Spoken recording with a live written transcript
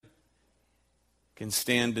can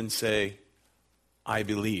stand and say, I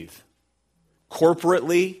believe.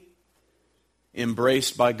 Corporately,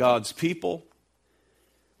 embraced by God's people,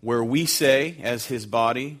 where we say, as His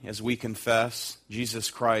body, as we confess,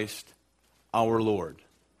 Jesus Christ, our Lord.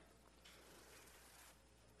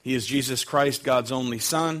 He is Jesus Christ, God's only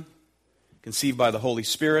Son, conceived by the Holy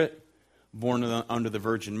Spirit, born under the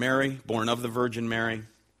Virgin Mary, born of the Virgin Mary.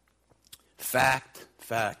 Fact,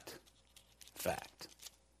 fact, fact.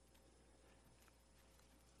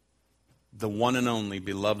 The one and only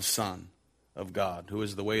beloved Son of God, who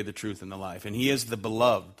is the way, the truth, and the life. And He is the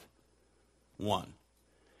beloved one.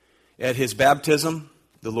 At His baptism,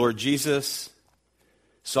 the Lord Jesus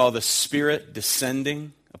saw the Spirit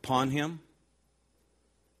descending upon Him.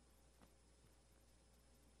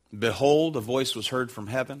 Behold, a voice was heard from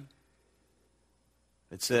heaven.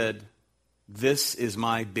 It said, this is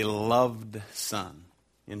my beloved Son,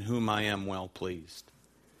 in whom I am well pleased.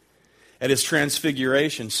 At His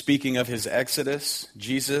transfiguration, speaking of His exodus,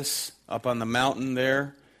 Jesus up on the mountain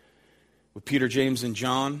there with Peter, James, and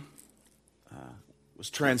John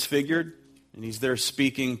was transfigured. And He's there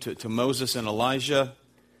speaking to Moses and Elijah.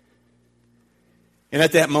 And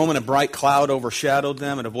at that moment, a bright cloud overshadowed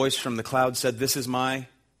them, and a voice from the cloud said, this is my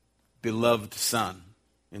beloved Son,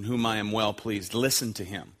 in whom I am well pleased. Listen to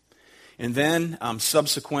Him. And then,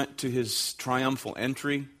 subsequent to His triumphal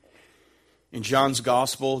entry, in John's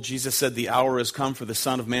Gospel, Jesus said, the hour has come for the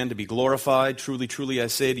Son of Man to be glorified. Truly, truly, I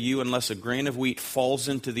say to you, unless a grain of wheat falls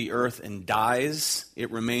into the earth and dies,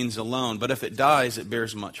 it remains alone. But if it dies, it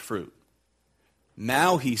bears much fruit.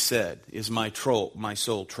 Now, He said, is my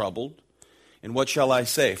soul troubled? And what shall I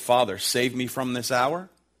say? Father, save me from this hour?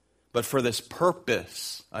 But for this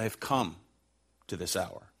purpose I have come to this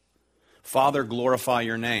hour. Father, glorify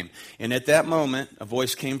your name. And at that moment, a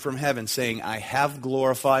voice came from heaven saying, I have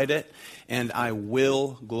glorified it, and I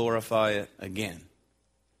will glorify it again.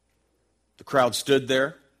 The crowd stood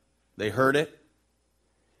there. They heard it.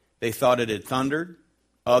 They thought it had thundered.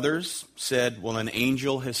 Others said, well, an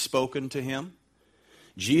angel has spoken to him.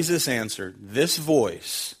 Jesus answered, this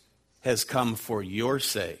voice has come for your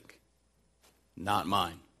sake, not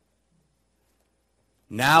mine.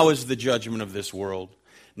 Now is the judgment of this world.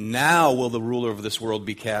 Now will the ruler of this world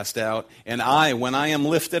be cast out, and I, when I am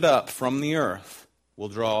lifted up from the earth, will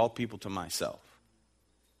draw all people to myself.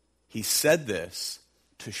 He said this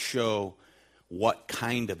to show what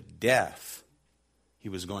kind of death He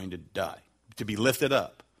was going to die, to be lifted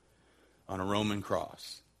up on a Roman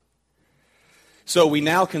cross. So we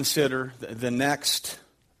now consider the next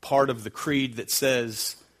part of the creed that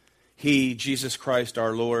says, He, Jesus Christ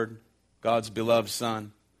our Lord, God's beloved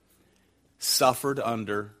Son, suffered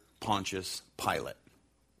under Pontius Pilate.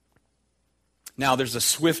 Now, there's a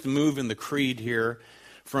swift move in the creed here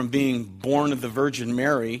from being born of the Virgin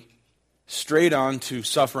Mary straight on to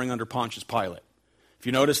suffering under Pontius Pilate. If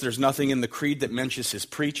you notice, there's nothing in the creed that mentions His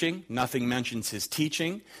preaching, nothing mentions His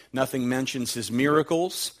teaching, nothing mentions His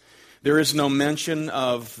miracles. There is no mention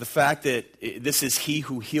of the fact that this is He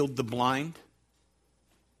who healed the blind.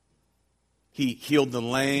 He healed the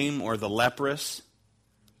lame or the leprous.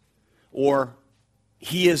 Or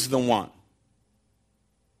He is the one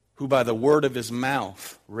who by the word of His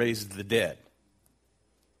mouth raised the dead.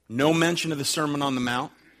 No mention of the Sermon on the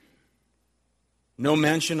Mount. No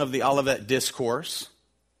mention of the Olivet Discourse.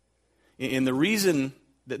 And the reason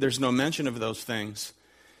that there's no mention of those things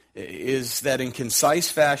is that in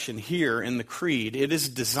concise fashion here in the creed, it is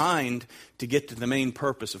designed to get to the main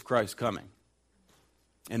purpose of Christ's coming.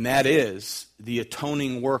 And that is the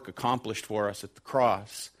atoning work accomplished for us at the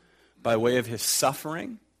cross by way of His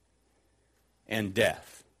suffering and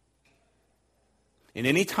death. And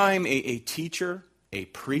any time a teacher, a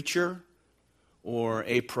preacher, or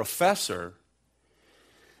a professor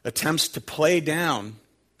attempts to play down,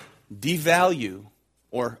 devalue,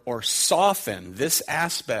 or soften this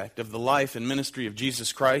aspect of the life and ministry of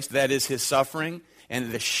Jesus Christ, that is His suffering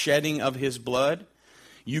and the shedding of His blood,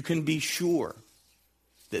 you can be sure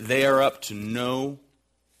that they are up to no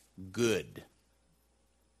good.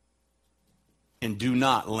 And do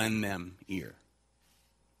not lend them ear.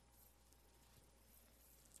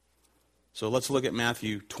 So let's look at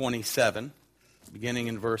Matthew 27, beginning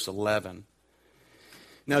in verse 11.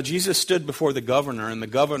 Now Jesus stood before the governor, and the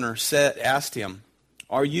governor asked Him,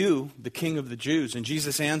 are you the king of the Jews? And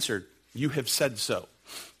Jesus answered, you have said so.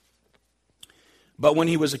 But when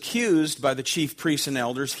He was accused by the chief priests and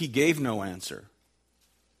elders, He gave no answer.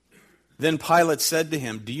 Then Pilate said to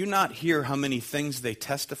Him, do you not hear how many things they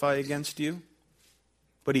testify against you?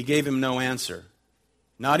 But He gave him no answer,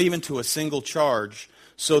 not even to a single charge,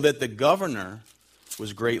 so that the governor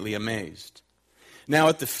was greatly amazed. Now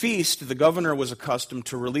at the feast, the governor was accustomed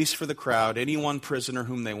to release for the crowd any one prisoner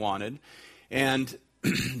whom they wanted, and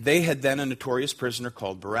they had then a notorious prisoner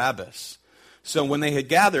called Barabbas. So when they had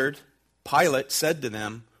gathered, Pilate said to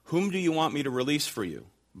them, "Whom do you want me to release for you,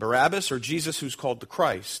 Barabbas or Jesus who's called the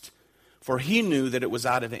Christ?" For he knew that it was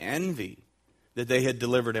out of envy that they had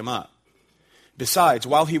delivered him up. Besides,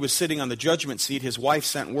 while he was sitting on the judgment seat, his wife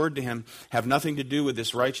sent word to him, "Have nothing to do with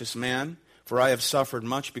this righteous man, for I have suffered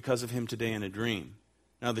much because of him today in a dream."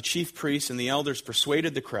 Now the chief priests and the elders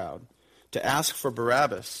persuaded the crowd to ask for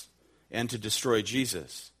Barabbas and to destroy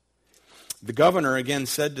Jesus. The governor again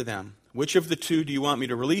said to them, "Which of the two do you want me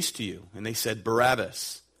to release to you?" And they said,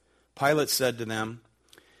 "Barabbas." Pilate said to them,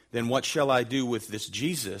 "Then what shall I do with this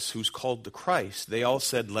Jesus who's called the Christ?" They all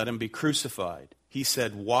said, "Let him be crucified." He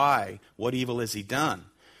said, "Why? What evil has he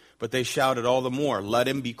done?" But they shouted all the more, "Let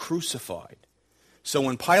him be crucified." So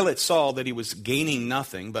when Pilate saw that he was gaining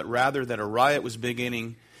nothing, but rather that a riot was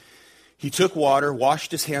beginning, he took water,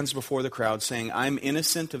 washed his hands before the crowd, saying, "I'm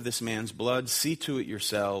innocent of this man's blood. See to it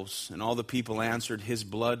yourselves." And all the people answered, "His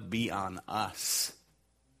blood be on us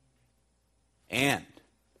and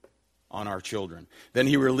on our children." Then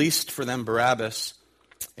he released for them Barabbas,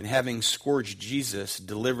 and having scourged Jesus,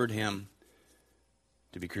 delivered him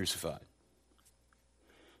to be crucified.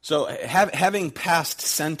 So having passed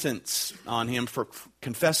sentence on him for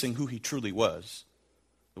confessing who he truly was,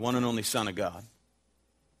 the one and only Son of God,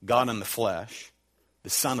 God in the flesh, the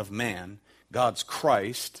Son of Man, God's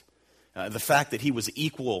Christ, the fact that he was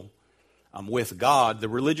equal with God, the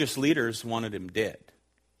religious leaders wanted him dead.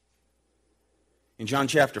 In John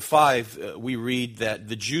chapter 5, we read that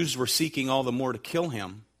the Jews were seeking all the more to kill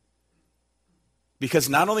him because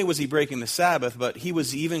not only was he breaking the Sabbath, but he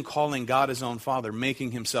was even calling God his own Father,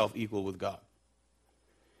 making himself equal with God.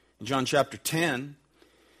 In John chapter 10,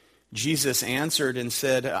 Jesus answered and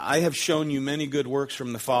said, "I have shown you many good works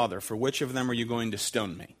from the Father. For which of them are you going to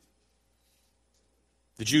stone me?"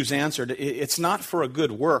 The Jews answered, "It's not for a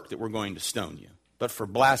good work that we're going to stone you, but for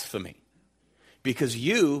blasphemy. Because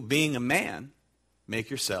you, being a man,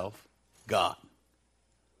 make yourself God."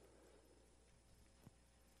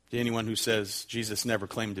 To anyone who says Jesus never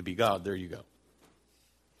claimed to be God, there you go.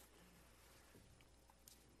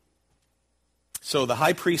 So the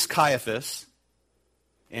high priest Caiaphas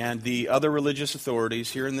and the other religious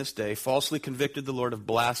authorities here in this day falsely convicted the Lord of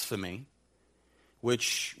blasphemy,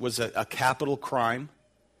 which was a capital crime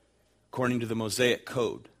according to the Mosaic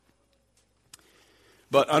Code.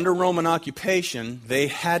 But under Roman occupation, they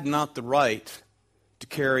had not the right to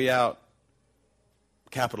carry out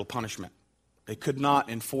capital punishment. They could not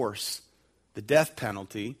enforce the death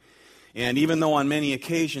penalty. And even though on many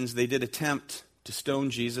occasions they did attempt to stone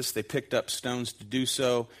Jesus, they picked up stones to do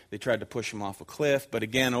so. They tried to push him off a cliff. But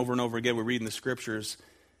again, over and over again, we read in the Scriptures,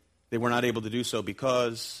 they were not able to do so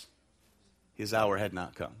because his hour had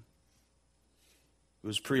not come. It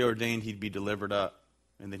was preordained he'd be delivered up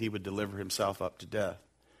and that he would deliver himself up to death.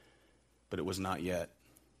 But it was not yet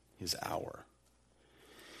his hour.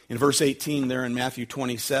 In verse 18 there in Matthew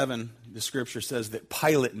 27, the Scripture says that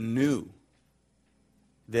Pilate knew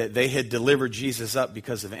that they had delivered Jesus up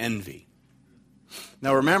because of envy.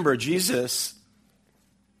 Now remember, Jesus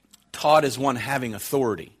taught as one having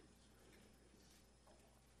authority,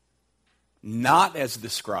 not as the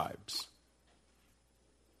scribes.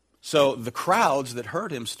 So the crowds that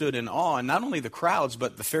heard him stood in awe, and not only the crowds,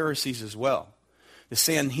 but the Pharisees as well. The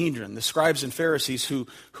Sanhedrin, the scribes and Pharisees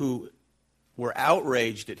who were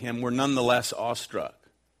outraged at him were nonetheless awestruck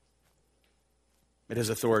at his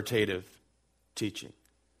authoritative teaching.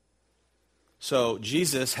 So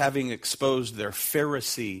Jesus, having exposed their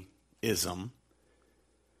Phariseeism,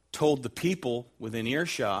 told the people within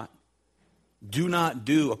earshot, do not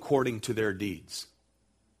do according to their deeds.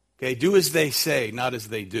 Okay, do as they say, not as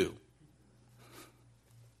they do.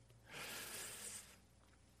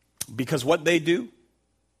 Because what they do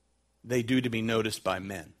to be noticed by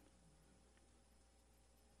men.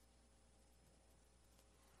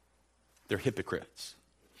 They're hypocrites.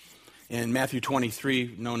 In Matthew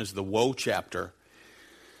 23, known as the woe chapter,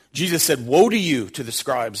 Jesus said, "Woe to you, to the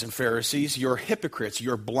scribes and Pharisees, you're hypocrites,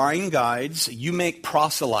 you're blind guides, you make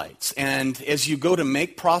proselytes. And as you go to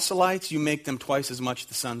make proselytes, you make them twice as much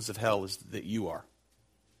the sons of hell as that you are.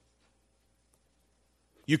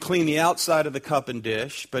 You clean the outside of the cup and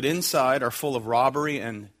dish, but inside are full of robbery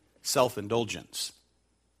and self-indulgence.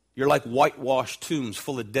 You're like whitewashed tombs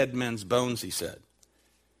full of dead men's bones," he said.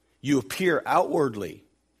 "You appear outwardly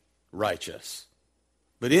righteous,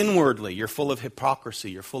 but inwardly you're full of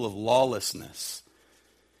hypocrisy, you're full of lawlessness."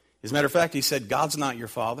 As a matter of fact, he said, God's not your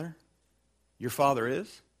father. Your father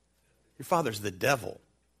is? Your father's the devil.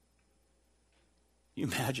 Can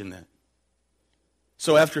you imagine that?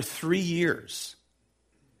 So after 3 years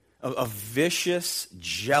of vicious,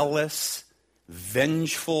 jealous,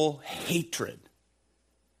 vengeful hatred,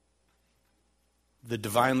 the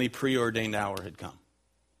divinely preordained hour had come.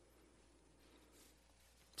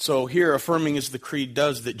 So here, affirming as the creed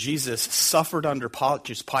does that Jesus suffered under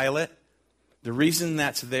Pontius Pilate, the reason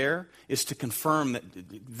that's there is to confirm that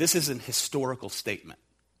this is an historical statement.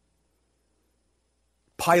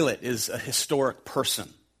 Pilate is a historic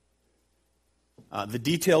person. The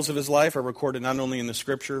details of his life are recorded not only in the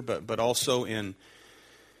Scripture, but also in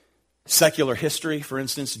secular history. For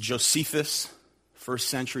instance, Josephus, first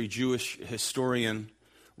century Jewish historian,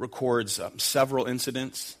 records several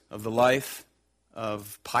incidents of the life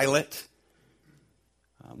of Pilate,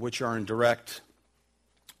 which are in direct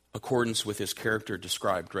accordance with his character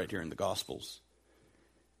described right here in the Gospels.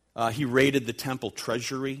 He raided the temple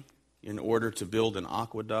treasury in order to build an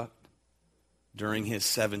aqueduct during his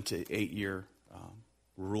 7 to 8 year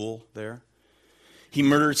rule there. He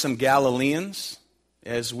murdered some Galileans,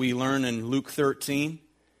 as we learn in Luke 13,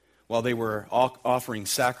 while they were offering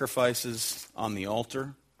sacrifices on the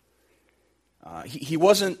altar. He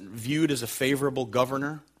wasn't viewed as a favorable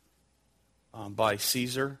governor by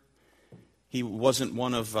Caesar. He wasn't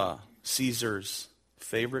one of Caesar's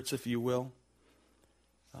favorites, if you will.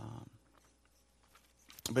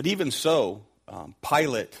 But even so,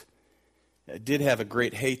 Pilate did have a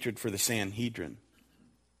great hatred for the Sanhedrin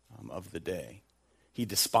of the day. He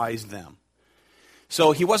despised them.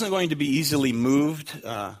 So he wasn't going to be easily moved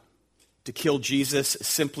to kill Jesus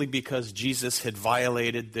simply because Jesus had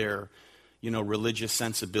violated their, religious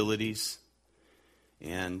sensibilities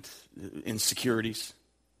and insecurities.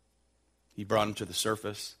 He brought him to the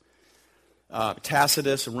surface.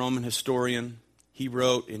 Tacitus, a Roman historian, he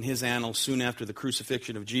wrote in his annals soon after the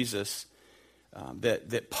crucifixion of Jesus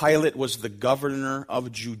that Pilate was the governor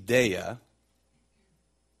of Judea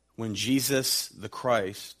when Jesus, the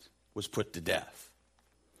Christ, was put to death.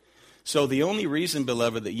 So the only reason,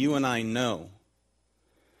 beloved, that you and I know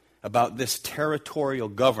about this territorial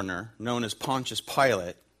governor known as Pontius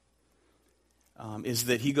Pilate is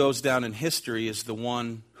that he goes down in history as the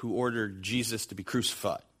one who ordered Jesus to be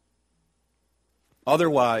crucified.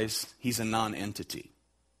 Otherwise, he's a non-entity.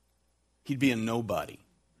 He'd be a nobody.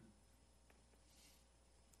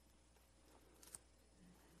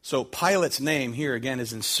 So Pilate's name here again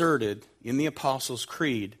is inserted in the Apostles'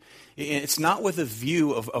 Creed. It's not with a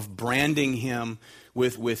view of branding him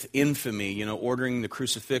with infamy, ordering the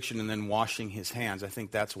crucifixion and then washing his hands. I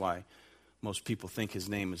think that's why most people think his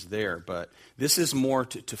name is there. But this is more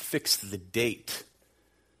to fix the date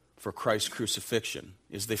for Christ's crucifixion.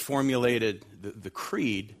 As they formulated the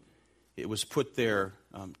creed, it was put there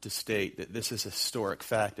to state that this is a historic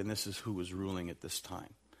fact and this is who was ruling at this time.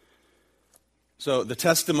 So the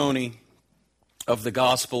testimony of the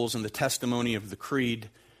Gospels and the testimony of the Creed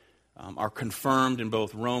are confirmed in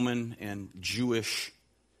both Roman and Jewish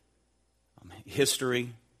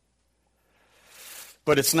history.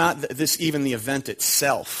 But it's not even the event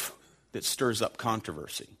itself that stirs up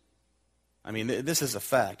controversy. I mean, this is a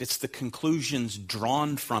fact. It's the conclusions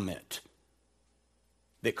drawn from it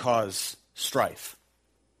that cause strife,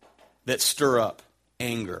 that stir up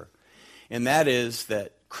anger. And that is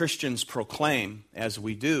that Christians proclaim, as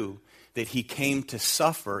we do, that he came to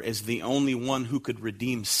suffer as the only one who could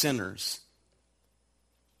redeem sinners.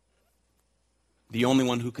 The only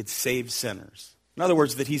one who could save sinners. In other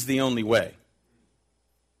words, that he's the only way.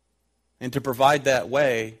 And to provide that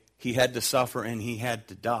way, he had to suffer and he had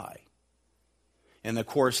to die. And of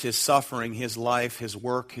course, his suffering, his life, his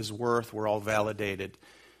work, his worth were all validated,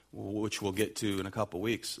 which we'll get to in a couple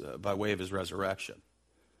weeks, by way of his resurrection.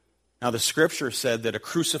 Now, the Scripture said that a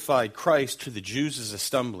crucified Christ to the Jews is a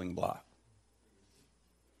stumbling block.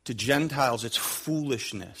 To Gentiles, it's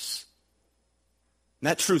foolishness. And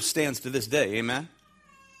that truth stands to this day, amen?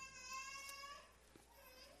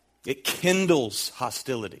 It kindles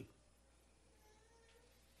hostility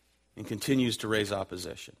and continues to raise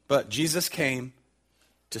opposition. But Jesus came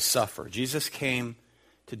to suffer. Jesus came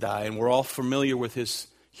to die, and we're all familiar with his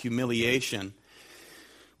humiliation.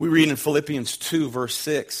 We read in Philippians 2, verse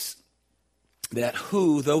 6, that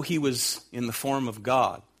who, though he was in the form of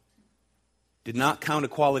God, did not count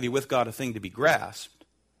equality with God a thing to be grasped,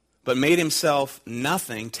 but made himself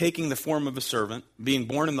nothing, taking the form of a servant, being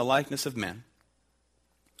born in the likeness of men,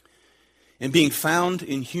 and being found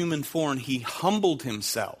in human form, he humbled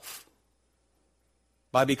himself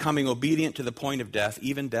by becoming obedient to the point of death,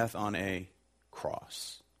 even death on a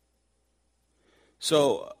cross.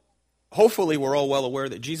 So, hopefully we're all well aware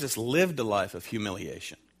that Jesus lived a life of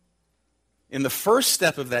humiliation. In the first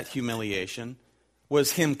step of that humiliation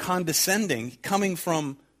was him condescending, coming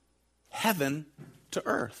from heaven to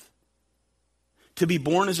earth. To be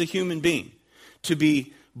born as a human being, to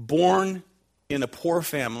be born in a poor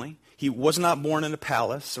family. He was not born in a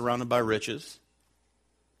palace surrounded by riches.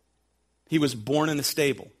 He was born in a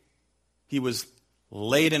stable. He was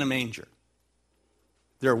laid in a manger.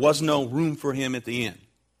 There was no room for him at the inn.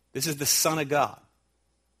 This is the Son of God,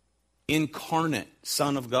 incarnate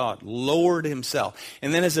Son of God, lowered himself.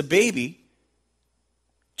 And then as a baby,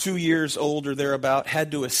 2 years old or thereabout,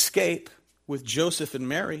 had to escape with Joseph and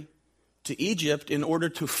Mary to Egypt in order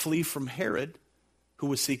to flee from Herod, who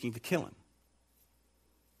was seeking to kill him.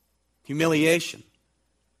 Humiliation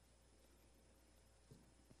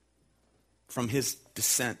from his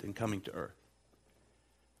descent and coming to earth.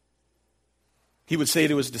 He would say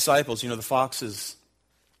to his disciples, the foxes,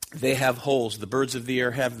 they have holes. The birds of the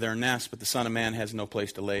air have their nests, but the Son of Man has no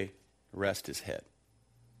place to rest his head.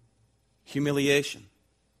 Humiliation.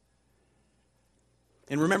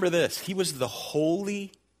 And remember this, he was the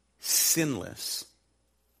holy, sinless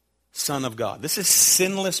Son of God. This is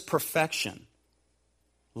sinless perfection,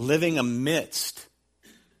 living amidst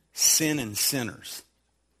sin and sinners.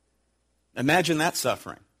 Imagine that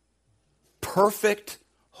suffering. Perfect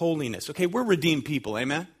holiness. Okay, we're redeemed people,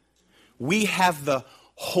 amen? We have the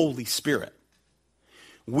Holy Spirit.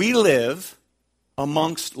 We live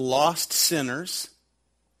amongst lost sinners,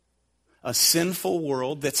 a sinful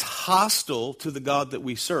world that's hostile to the God that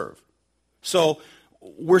we serve. So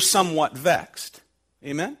we're somewhat vexed.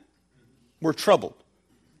 Amen? We're troubled.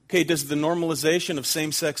 Okay, does the normalization of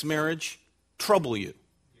same-sex marriage trouble you?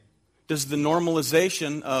 Does the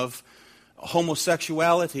normalization of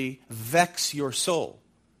homosexuality vex your soul?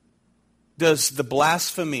 Does the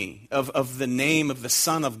blasphemy of the name of the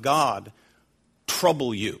Son of God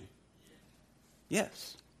trouble you?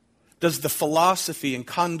 Yes. Does the philosophy and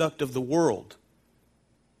conduct of the world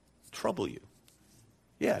trouble you?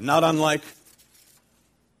 Yeah, not unlike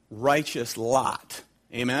righteous Lot.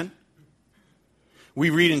 Amen? We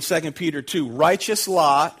read in 2 Peter 2, righteous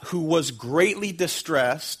Lot, who was greatly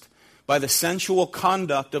distressed by the sensual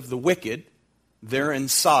conduct of the wicked there in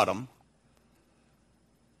Sodom,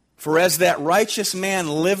 for as that righteous man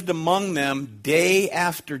lived among them day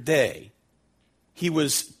after day, he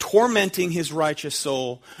was tormenting his righteous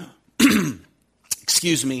soul,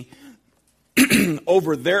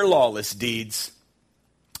 over their lawless deeds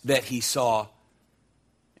that he saw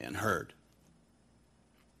and heard.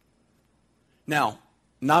 Now,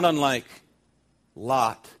 not unlike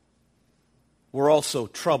Lot, we're also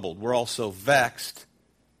troubled, we're also vexed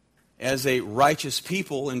as a righteous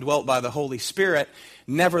people indwelt by the Holy Spirit.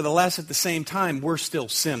 Nevertheless, at the same time, we're still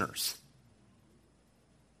sinners.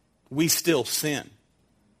 We still sin.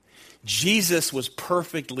 Jesus was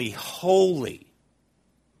perfectly holy,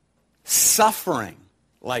 suffering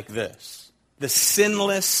like this. The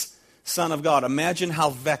sinless Son of God. Imagine how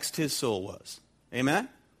vexed his soul was. Amen?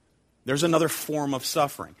 There's another form of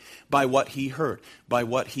suffering by what he heard, by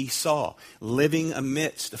what he saw, living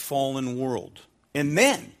amidst a fallen world. And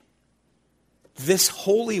then, this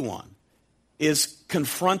Holy One is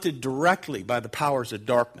confronted directly by the powers of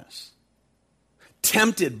darkness,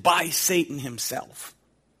 tempted by Satan himself.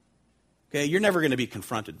 Okay, you're never going to be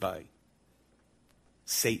confronted by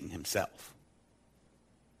Satan himself.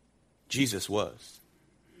 Jesus was.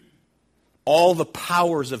 All the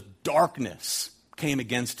powers of darkness came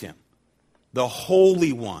against him. The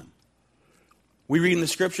Holy One. We read in the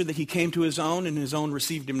Scripture that he came to his own, and his own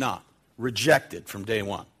received him not. Rejected from day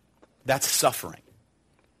one. That's suffering.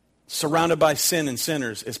 Surrounded by sin and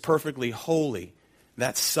sinners, is perfectly holy.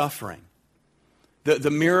 That's suffering.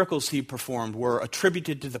 The miracles he performed were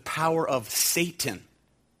attributed to the power of Satan.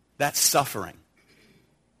 That's suffering.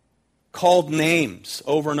 Called names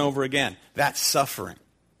over and over again. That's suffering.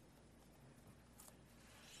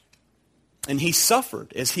 And he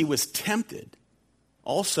suffered as he was tempted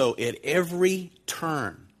also at every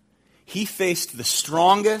turn. He faced the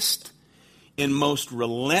strongest and most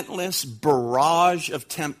relentless barrage of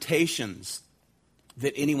temptations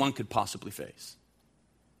that anyone could possibly face.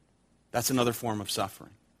 That's another form of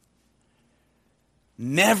suffering.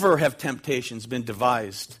 Never have temptations been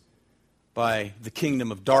devised by the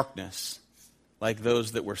kingdom of darkness like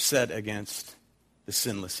those that were set against the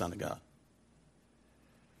sinless Son of God.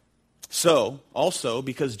 So, also,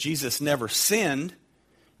 because Jesus never sinned,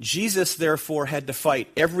 Jesus therefore had to fight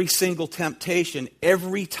every single temptation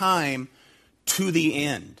every time to the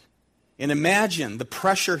end. And imagine the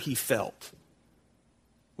pressure he felt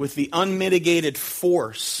with the unmitigated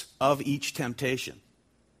force of each temptation.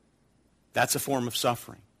 That's a form of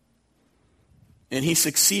suffering. And he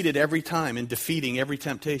succeeded every time in defeating every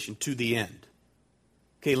temptation to the end.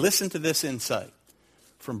 Okay, listen to this insight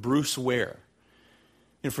from Bruce Ware.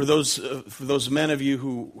 And for those men of you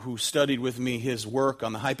who studied with me his work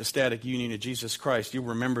on the hypostatic union of Jesus Christ, you'll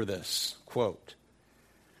remember this quote.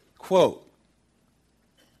 Quote,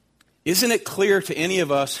 "Isn't it clear to any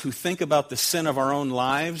of us who think about the sin of our own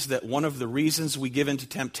lives that one of the reasons we give into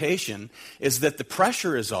temptation is that the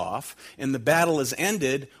pressure is off and the battle is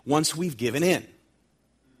ended once we've given in?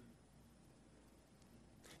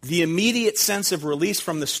 The immediate sense of release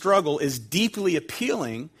from the struggle is deeply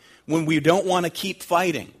appealing when we don't want to keep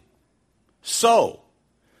fighting. So,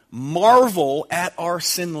 marvel at our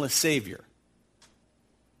sinless Savior,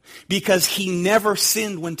 because he never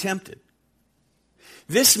sinned when tempted.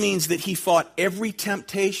 This means that he fought every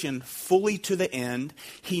temptation fully to the end.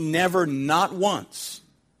 He never, not once,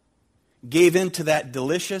 gave in to that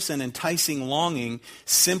delicious and enticing longing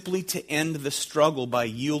simply to end the struggle by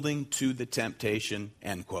yielding to the temptation,"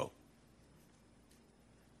 end quote.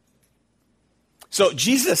 So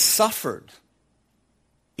Jesus suffered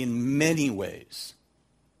in many ways.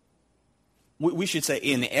 We should say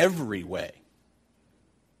in every way.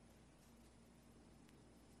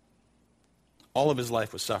 All of his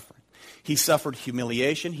life was suffering. He suffered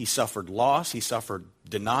humiliation, he suffered loss, he suffered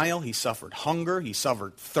denial, he suffered hunger, he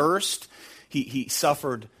suffered thirst, he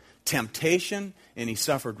suffered temptation, and he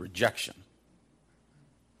suffered rejection.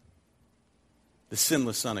 The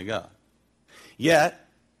sinless Son of God. Yet,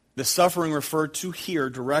 the suffering referred to here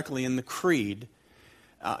directly in the Creed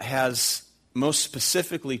has most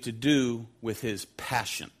specifically to do with his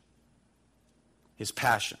passion. His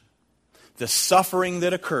passion. The suffering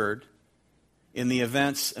that occurred in the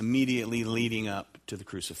events immediately leading up to the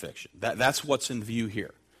crucifixion. That's what's in view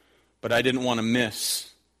here. But I didn't want to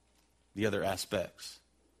miss the other aspects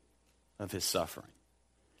of his suffering.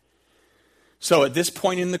 So at this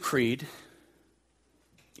point in the Creed,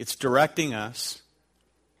 it's directing us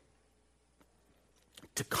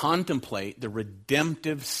to contemplate the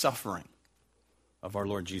redemptive suffering of our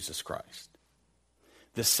Lord Jesus Christ.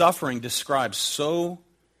 The suffering described so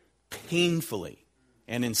painfully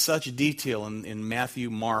and in such detail in Matthew,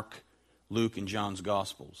 Mark, Luke, and John's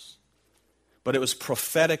Gospels. But it was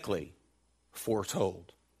prophetically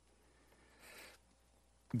foretold.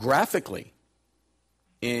 Graphically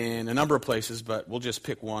in a number of places, but we'll just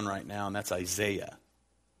pick one right now, and that's Isaiah.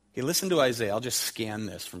 Okay, listen to Isaiah. I'll just scan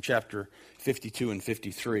this from chapter 52 and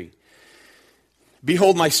 53.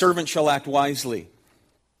 "Behold, my servant shall act wisely."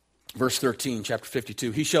 Verse 13, chapter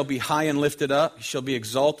 52. "He shall be high and lifted up. He shall be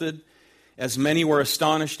exalted. As many were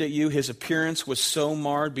astonished at you, his appearance was so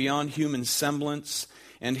marred beyond human semblance,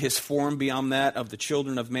 and his form beyond that of the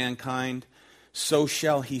children of mankind. So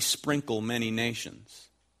shall he sprinkle many nations.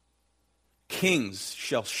 Kings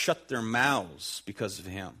shall shut their mouths because of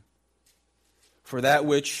him. For that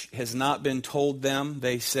which has not been told them,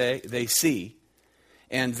 they see,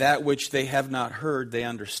 and that which they have not heard, they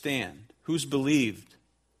understand. Who's believed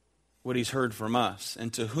what he's heard from us?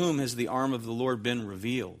 And to whom has the arm of the Lord been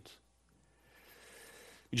revealed?"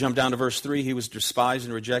 You jump down to verse 3. "He was despised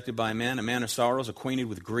and rejected by men, a man of sorrows, acquainted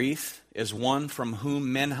with grief. As one from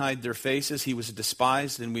whom men hide their faces, he was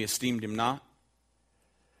despised, and we esteemed him not.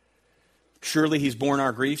 Surely he's borne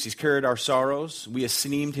our griefs, he's carried our sorrows. We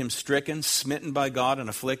esteemed him stricken, smitten by God, and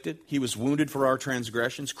afflicted. He was wounded for our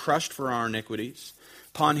transgressions, crushed for our iniquities.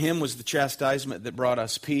 Upon him was the chastisement that brought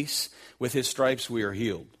us peace. With his stripes we are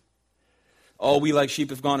healed. All we like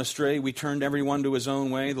sheep have gone astray. We turned every one to his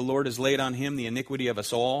own way. The Lord has laid on him the iniquity of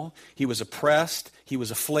us all. He was oppressed. He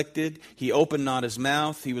was afflicted. He opened not his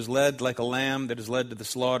mouth. He was led like a lamb that is led to the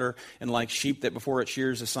slaughter, and like sheep that before it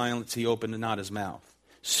shears the silence, he opened not his mouth.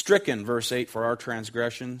 Stricken," verse 8, "for our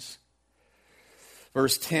transgressions."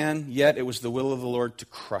 Verse 10, "Yet it was the will of the Lord to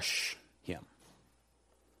crush him.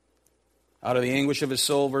 Out of the anguish of his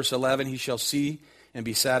soul," verse 11, "he shall see and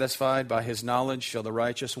be satisfied. By his knowledge shall the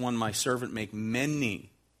righteous one, my servant, make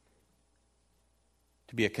many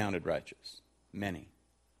to be accounted righteous." Many.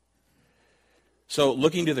 So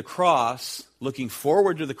looking to the cross, looking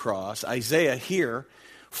forward to the cross, Isaiah here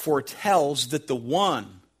foretells that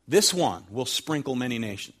this one will sprinkle many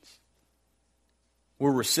nations.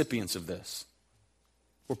 We're recipients of this.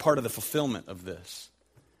 We're part of the fulfillment of this.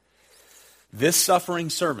 This suffering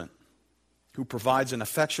servant who provides an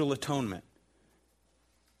effectual atonement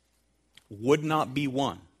would not be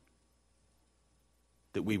one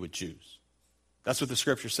that we would choose. That's what the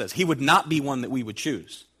scripture says. He would not be one that we would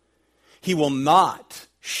choose. He will not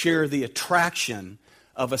share the attraction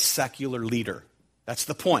of a secular leader. That's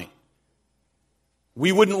the point.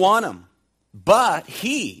 We wouldn't want him. But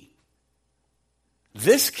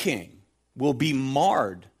this king, will be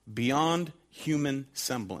marred beyond human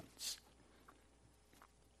semblance.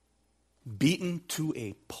 beaten to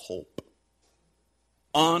a pulp,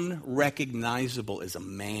 unrecognizable as a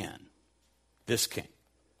man, this king.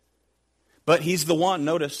 But he's the one,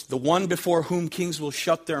 notice, the one before whom kings will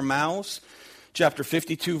shut their mouths. Chapter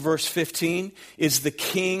 52, verse 15, is the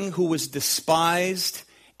king who was despised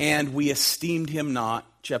and we esteemed him not.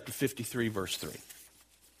 Chapter 53, verse 3.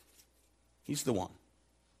 He's the one.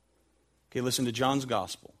 Okay, listen to John's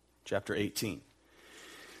Gospel, chapter 18.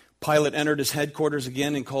 Pilate entered his headquarters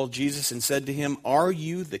again and called Jesus and said to him, "Are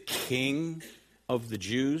you the king of the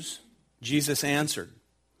Jews?" Jesus answered,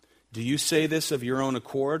 "Do you say this of your own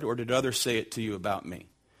accord, or did others say it to you about me?"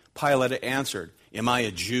 Pilate answered, "Am I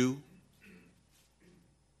a Jew?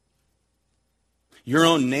 Your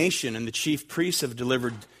own nation and the chief priests have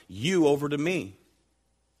delivered you over to me.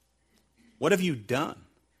 What have you done?"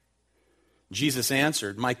 Jesus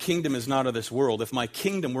answered, "My kingdom is not of this world. If my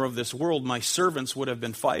kingdom were of this world, my servants would have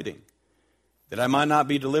been fighting, that I might not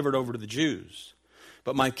be delivered over to the Jews.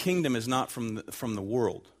 But my kingdom is not from the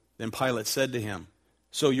world." Then Pilate said to him,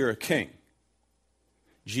 "So you're a king?"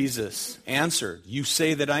 Jesus answered, "You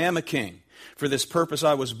say that I am a king. For this purpose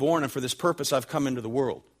I was born, and for this purpose I've come into the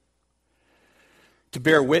world, to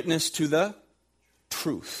bear witness to the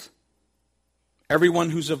truth. Everyone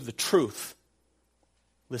who's of the truth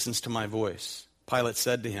listens to my voice." Pilate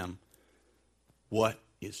said to him, "What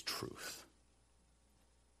is truth?"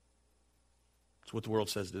 It's what the world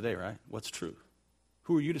says today, right? What's truth?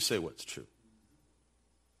 Who are you to say what's true?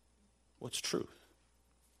 What's truth?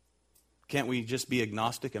 Can't we just be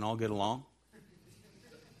agnostic and all get along?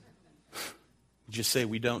 Just say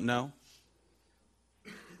we don't know?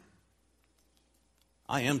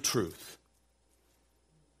 I am truth.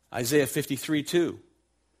 Isaiah 53:2.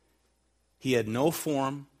 He had no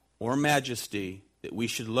form or majesty that we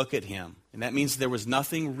should look at him. And that means there was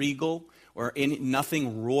nothing regal or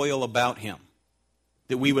nothing royal about him,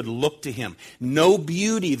 that we would look to him. No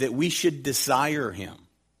beauty that we should desire him.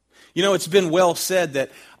 You know, it's been well said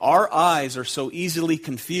that our eyes are so easily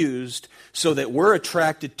confused so that we're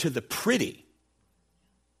attracted to the pretty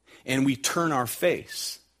and we turn our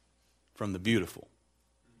face from the beautiful.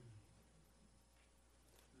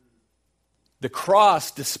 The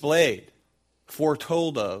cross displayed,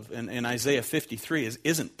 foretold of in Isaiah 53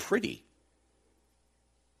 isn't pretty,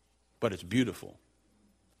 but it's beautiful.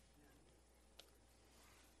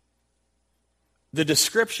 The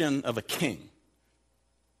description of a king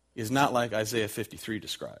is not like Isaiah 53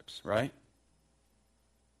 describes, right?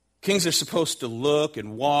 Kings are supposed to look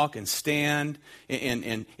and walk and stand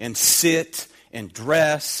and sit and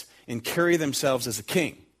dress and carry themselves as a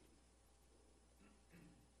king.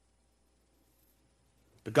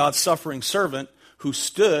 But God's suffering servant who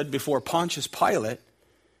stood before Pontius Pilate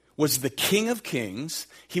was the King of Kings.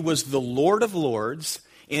 He was the Lord of Lords,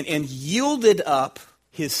 and yielded up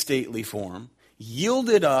his stately form,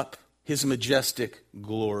 yielded up his majestic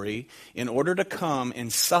glory in order to come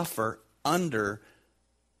and suffer under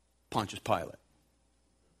Pontius Pilate,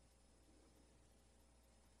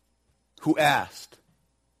 who asked,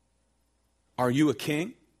 "Are you a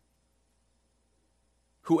king?"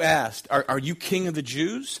 Who asked, are you king of the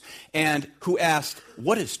Jews? And who asked,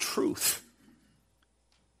 "What is truth?"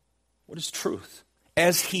 What is truth?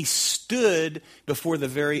 As he stood before the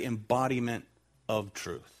very embodiment of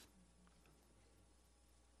truth.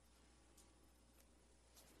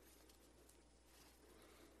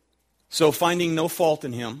 So, finding no fault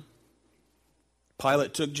in him,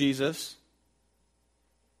 Pilate took Jesus,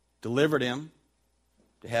 delivered him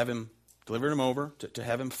over to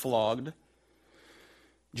have him flogged.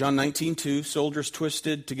 John 19:2, soldiers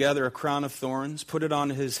twisted together a crown of thorns, put it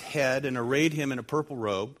on his head, and arrayed him in a purple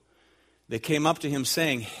robe. They came up to him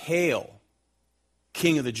saying, "Hail,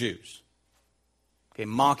 King of the Jews." Okay,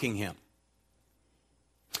 mocking him.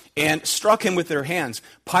 And struck him with their hands.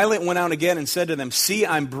 Pilate went out again and said to them, "See,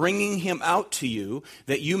 I'm bringing him out to you,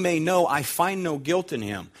 that you may know I find no guilt in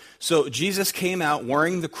him." So Jesus came out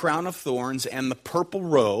wearing the crown of thorns and the purple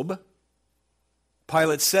robe.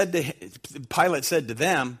 Pilate said to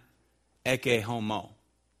them, "Ecce homo,"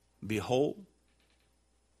 behold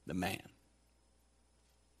the man.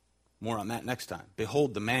 More on that next time.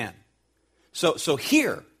 Behold the man. So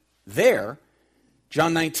there,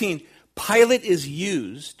 John 19, Pilate is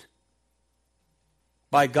used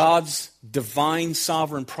by God's divine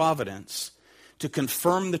sovereign providence to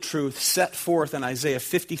confirm the truth set forth in Isaiah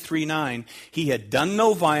 53:9. He had done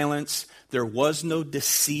no violence. There was no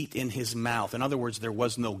deceit in his mouth. In other words, there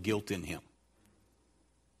was no guilt in him.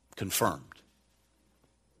 Confirmed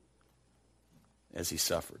as he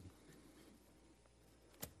suffered.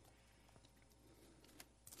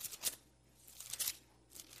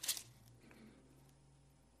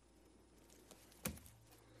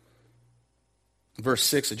 Verse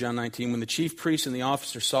 6 of John 19, when the chief priests and the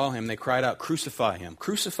officers saw him, they cried out, "Crucify him!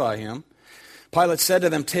 Crucify him!" Pilate said to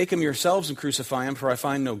them, "Take him yourselves and crucify him, for I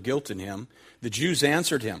find no guilt in him." The Jews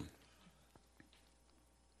answered him,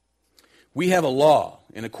 "We have a law,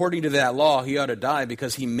 and according to that law he ought to die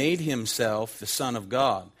because he made himself the Son of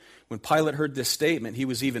God." When Pilate heard this statement, he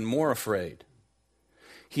was even more afraid.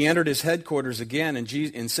 He entered his headquarters again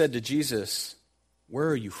and said to Jesus, "Where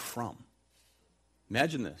are you from?"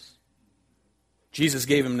 Imagine this. Jesus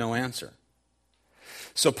gave him no answer.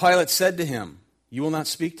 So Pilate said to him, "You will not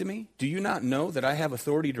speak to me? Do you not know that I have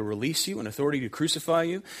authority to release you and authority to crucify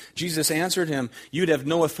you?" Jesus answered him, "You'd have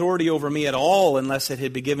no authority over me at all unless it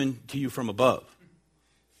had been given to you from above.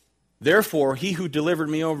 Therefore, he who delivered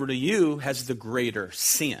me over to you has the greater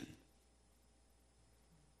sin,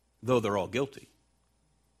 though they're all guilty."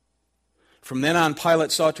 From then on,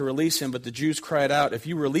 Pilate sought to release him, but the Jews cried out, "If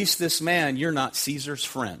you release this man, you're not Caesar's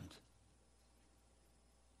friend.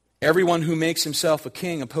 Everyone who makes himself a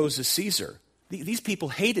king opposes Caesar." These people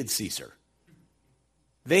hated Caesar.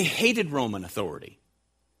 They hated Roman authority.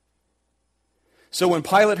 So when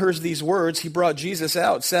Pilate heard these words, he brought Jesus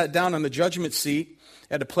out, sat down on the judgment seat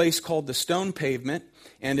at a place called the Stone Pavement,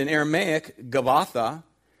 and in Aramaic, Gabbatha.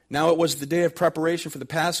 Now it was the day of preparation for the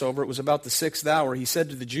Passover. It was about the 6th hour. He said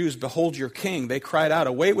to the Jews, "Behold your king." They cried out,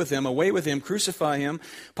 away with him, crucify him."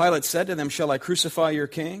 Pilate said to them, "Shall I crucify your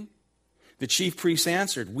king?" The chief priests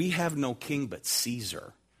answered, "We have no king but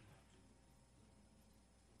Caesar."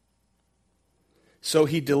 So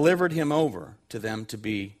he delivered him over to them to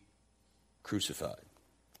be crucified.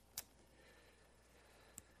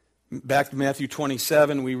 Back to Matthew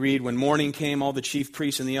 27, we read, when morning came, all the chief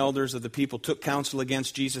priests and the elders of the people took counsel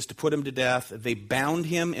against Jesus to put him to death. They bound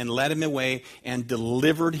him and led him away and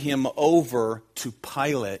delivered him over to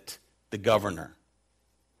Pilate, the governor.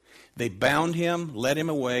 They bound him, led him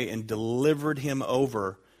away, and delivered him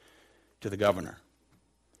over to the governor.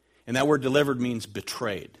 And that word delivered means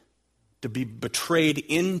betrayed. To be betrayed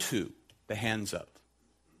into the hands of.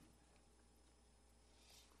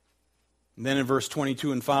 And then in verse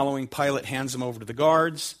 22 and following, Pilate hands him over to the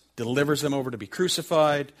guards, delivers him over to be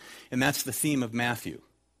crucified, and that's the theme of Matthew.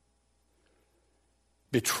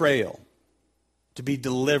 Betrayal, to be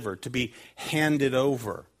delivered, to be handed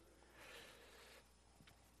over.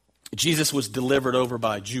 Jesus was delivered over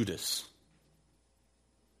by Judas.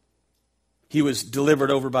 He was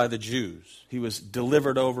delivered over by the Jews. He was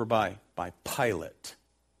delivered over by Pilate,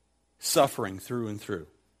 suffering through and through.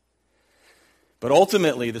 But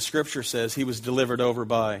ultimately, the Scripture says he was delivered over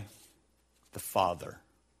by the Father.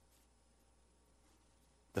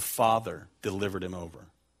 The Father delivered him over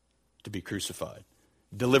to be crucified,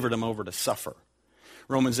 delivered him over to suffer.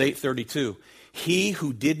 Romans 8:32, he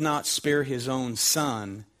who did not spare his own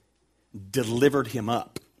Son delivered him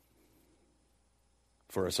up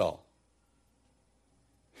for us all.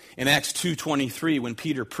 In Acts 2:23, when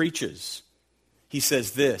Peter preaches, he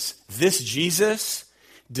says this Jesus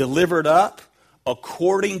delivered up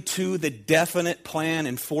according to the definite plan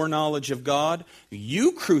and foreknowledge of God,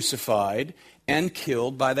 you crucified and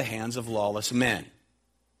killed by the hands of lawless men.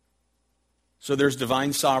 So there's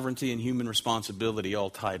divine sovereignty and human responsibility all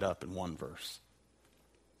tied up in one verse.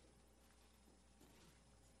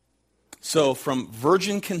 So from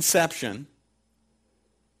virgin conception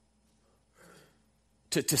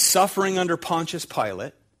to suffering under Pontius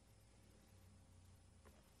Pilate,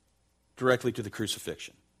 directly to the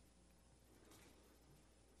crucifixion.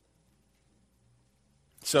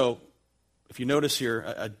 So, if you notice here,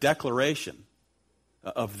 a declaration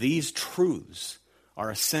of these truths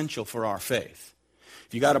are essential for our faith.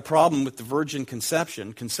 If you got a problem with the virgin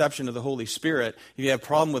conception of the Holy Spirit, if you have a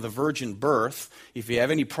problem with a virgin birth, if you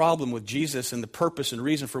have any problem with Jesus and the purpose and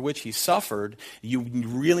reason for which he suffered, you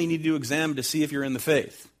really need to examine to see if you're in the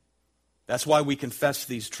faith. That's why we confess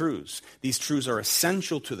these truths. These truths are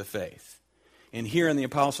essential to the faith. And here in the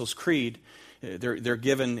Apostles' Creed, they're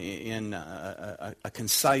given in a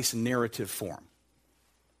concise narrative form.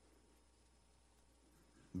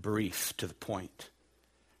 Brief, to the point.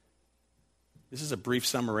 This is a brief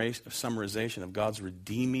summarization of God's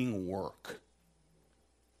redeeming work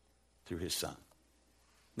through his Son.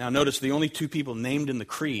 Now notice the only two people named in the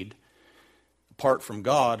Creed, apart from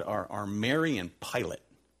God, are Mary and Pilate.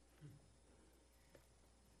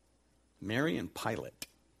 Mary and Pilate.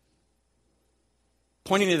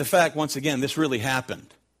 Pointing to the fact, once again, this really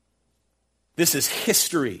happened. This is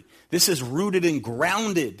history. This is rooted and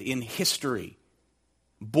grounded in history.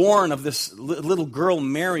 Born of this little girl,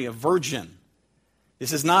 Mary, a virgin.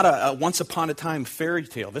 This is not a once-upon-a-time fairy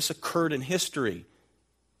tale. This occurred in history.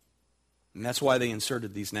 And that's why they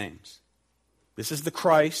inserted these names. This is the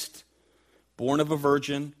Christ, born of a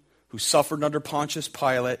virgin, who suffered under Pontius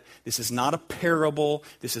Pilate. This is not a parable.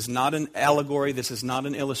 This is not an allegory. This is not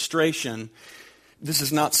an illustration. This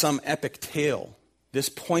is not some epic tale. This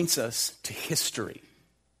points us to history.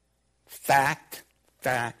 Fact,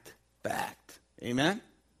 fact, fact. Amen?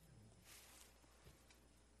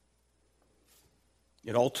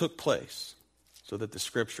 It all took place so that the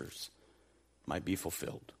Scriptures might be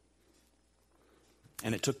fulfilled.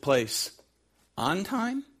 And it took place on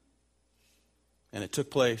time, and it took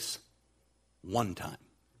place one time.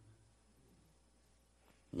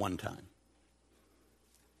 One time.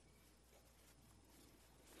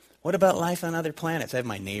 What about life on other planets? I have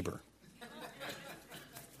my neighbor.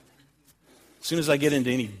 As soon as I get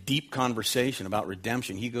into any deep conversation about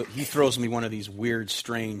redemption, he throws me one of these weird,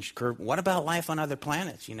 strange curve. What about life on other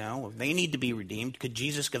planets? You know, they need to be redeemed. Could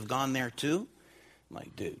Jesus have gone there too? I'm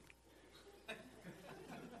like, dude.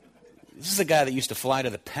 This is a guy that used to fly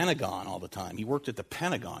to the Pentagon all the time. He worked at the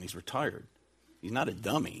Pentagon. He's retired. He's not a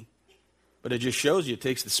dummy. But it just shows you it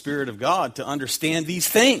takes the Spirit of God to understand these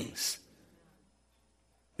things.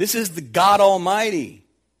 This is the God Almighty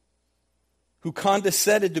who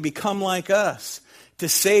condescended to become like us, to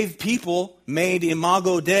save people made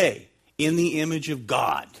imago Dei, in the image of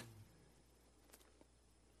God.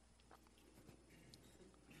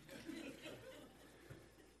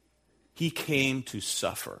 He came to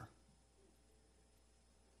suffer.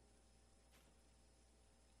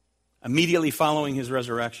 Immediately following his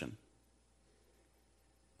resurrection,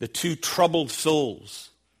 the two troubled souls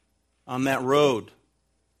on that road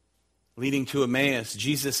leading to Emmaus,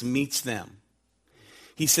 Jesus meets them.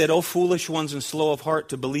 He said, "O foolish ones and slow of heart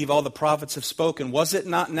to believe all the prophets have spoken. Was it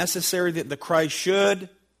not necessary that the Christ should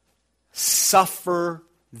suffer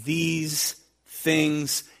these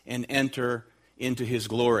things and enter into his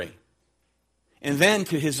glory?" And then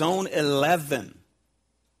to his own 11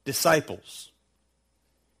 disciples,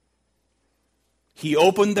 he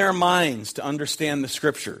opened their minds to understand the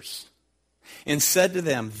Scriptures and said to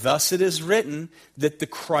them, "Thus it is written that the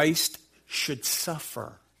Christ should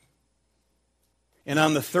suffer, and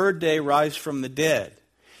on the third day rise from the dead,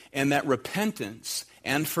 and that repentance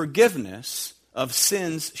and forgiveness of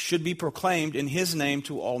sins should be proclaimed in his name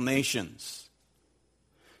to all nations."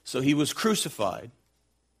 So he was crucified,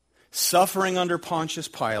 suffering under Pontius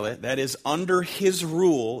Pilate, that is, under his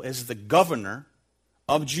rule as the governor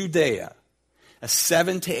of Judea, a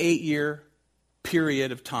 7 to 8 year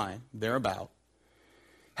period of time, thereabout,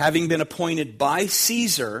 having been appointed by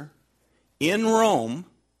Caesar in Rome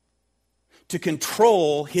to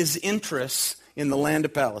control his interests in the land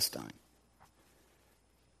of Palestine.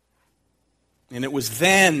 And it was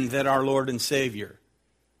then that our Lord and Savior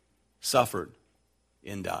suffered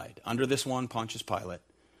and died, under this one Pontius Pilate,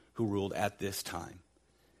 who ruled at this time.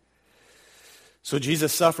 So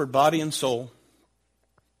Jesus suffered body and soul.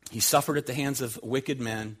 He suffered at the hands of wicked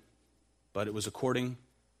men, but it was according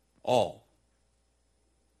all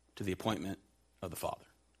to the appointment of the Father.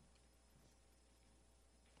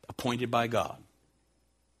 Appointed by God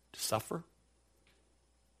to suffer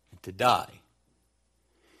and to die,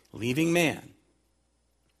 leaving man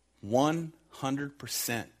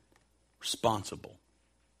 100% responsible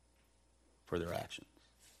for their actions.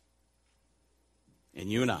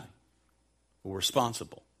 And you and I were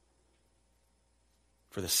responsible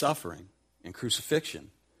for the suffering and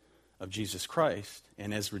crucifixion of Jesus Christ,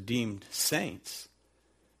 and as redeemed saints,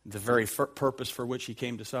 the very purpose for which he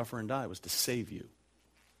came to suffer and die was to save you.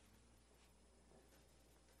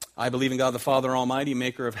 I believe in God the Father Almighty,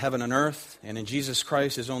 maker of heaven and earth, and in Jesus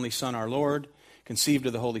Christ, his only Son, our Lord, conceived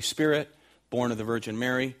of the Holy Spirit, born of the Virgin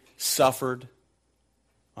Mary, suffered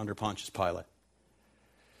under Pontius Pilate.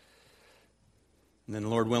 And then,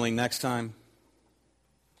 Lord willing, next time,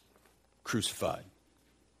 crucified,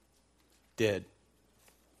 dead,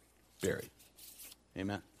 buried.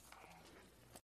 Amen.